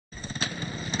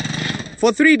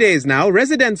For 3 days now,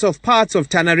 residents of parts of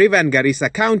Tana River and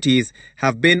Garissa counties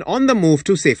have been on the move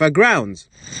to safer grounds.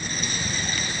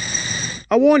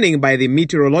 A warning by the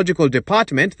Meteorological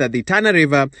Department that the Tana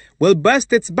River will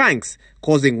burst its banks,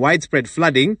 causing widespread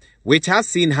flooding, which has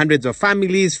seen hundreds of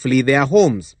families flee their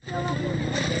homes.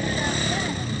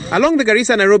 Along the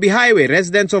Garissa-Nairobi highway,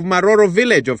 residents of Maroro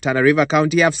village of Tana River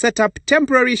County have set up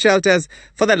temporary shelters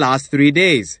for the last 3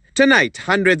 days. Tonight,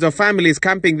 hundreds of families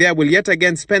camping there will yet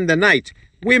again spend the night.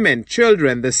 Women,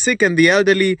 children, the sick and the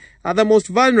elderly are the most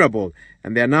vulnerable,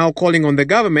 and they are now calling on the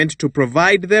government to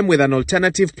provide them with an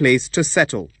alternative place to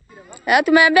settle.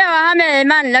 Tumeambiwa wahame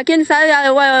imani, lakini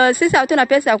sisi hatuna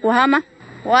pesa ya kuhama.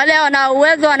 Wale wana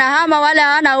uwezo wanahama, wale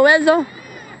hawana uwezo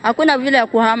hakuna vile ya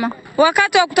kuhama.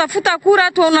 Wakati wa kutafuta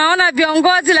kura tunaona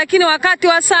viongozi, lakini wakati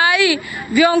wa saa hii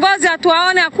viongozi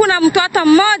hatuwaone, hakuna mtu hata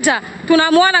mmoja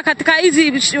tunamuona katika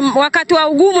hizi wakati wa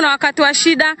ugumu na wakati wa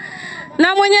shida.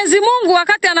 Na Mwenyezi Mungu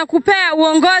wakati anakupea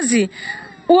uongozi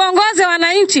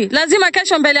wananchi, lazima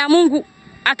kesho mbele ya Mungu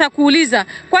atakuuliza.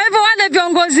 Kwa hivyo wale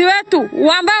viongozi wetu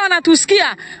ambao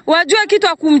wanatusikia wajue kitu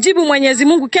wa kumjibu Mwenyezi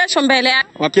Mungu kesho mbele yake.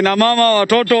 Wakina mama,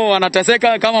 watoto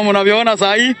wanateseka kama mnavyoona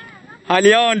saa hii. Hali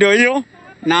yao ndio hiyo,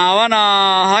 na hawana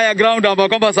higher ground ambao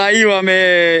kwamba saa hii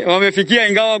wamefikia,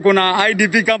 ingawa kuna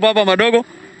IDP camp hapa madogo,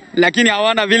 lakini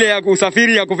hawana vile ya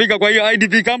kusafiri ya kufika kwa hiyo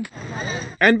IDP camp.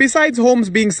 And besides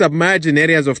homes being submerged in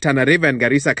areas of Tana River and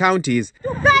Garissa counties,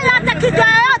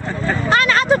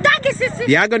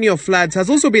 the agony of floods has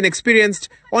also been experienced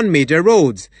on major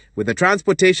roads, with the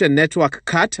transportation network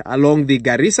cut along the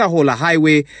Garissa-Hola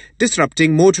highway,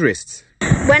 disrupting motorists.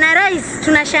 Bwana Rais,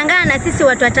 tunashangaa na sisi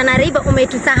watu wa Tana River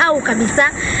umetusahau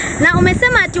kabisa, na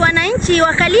umesema ati wananchi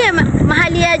wakalie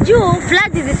mahali ya juu,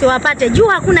 floods zisiwapate. Juu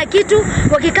hakuna kitu,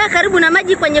 wakikaa karibu na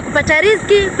maji kwenye kupata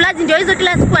riziki, floods ndio hizo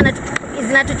kila siku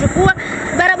zinatuchukua.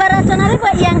 Barabara ya Tana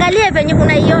River iangalie venye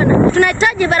unaiona.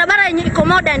 Tunahitaji barabara yenye iko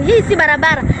modern. Hii si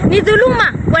barabara, ni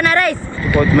dhuluma Bwana Rais.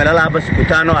 Tumelala hapa siku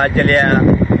 5, ajali ya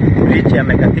bridge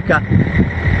yamekatika.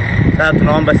 Sasa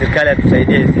tunaomba serikali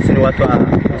atusaidie, sisi ni watu wa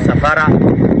safara.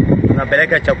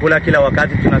 Tunapeleka chakula kila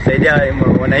wakati, tunasaidia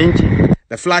wananchi.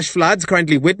 The flash floods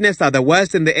currently witnessed are the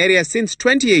worst in the area since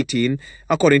 2018,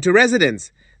 according to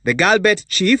residents. The Galbet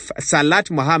chief, Salat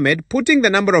Mohammed, putting the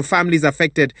number of families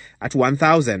affected at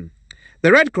 1,000.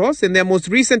 The Red Cross, in their most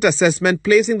recent assessment,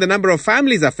 placing the number of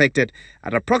families affected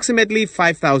at approximately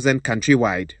 5,000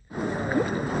 countrywide.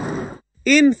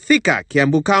 In Thika,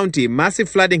 Kiambu County, massive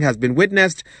flooding has been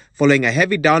witnessed following a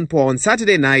heavy downpour on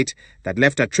Saturday night that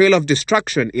left a trail of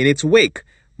destruction in its wake.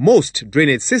 Most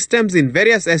drainage systems in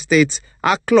various estates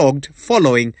are clogged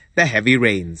following the heavy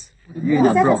rains.